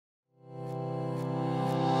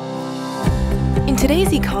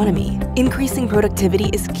today's economy, increasing productivity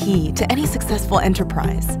is key to any successful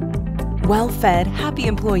enterprise. Well-fed, happy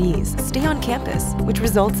employees stay on campus, which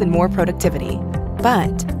results in more productivity.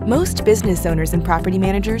 But most business owners and property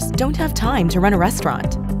managers don't have time to run a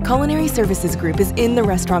restaurant. Culinary Services Group is in the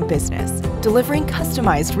restaurant business, delivering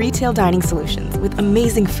customized retail dining solutions with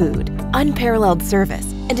amazing food, unparalleled service,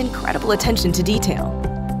 and incredible attention to detail.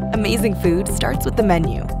 Amazing food starts with the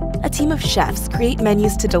menu. A team of chefs create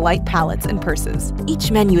menus to delight palates and purses.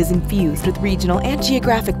 Each menu is infused with regional and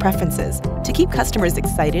geographic preferences to keep customers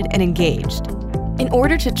excited and engaged. In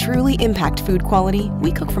order to truly impact food quality,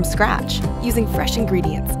 we cook from scratch, using fresh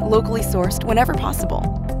ingredients, locally sourced whenever possible.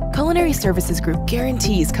 Culinary Services Group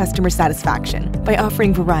guarantees customer satisfaction by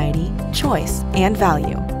offering variety, choice, and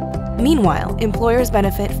value. Meanwhile, employers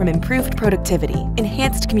benefit from improved productivity,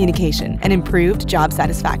 enhanced communication, and improved job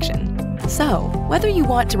satisfaction. So, whether you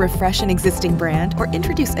want to refresh an existing brand or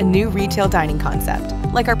introduce a new retail dining concept,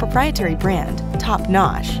 like our proprietary brand,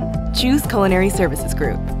 Nosh, choose Culinary Services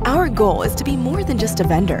Group. Our goal is to be more than just a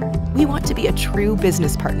vendor. We want to be a true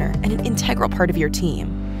business partner and an integral part of your team.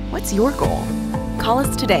 What's your goal? Call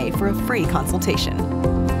us today for a free consultation.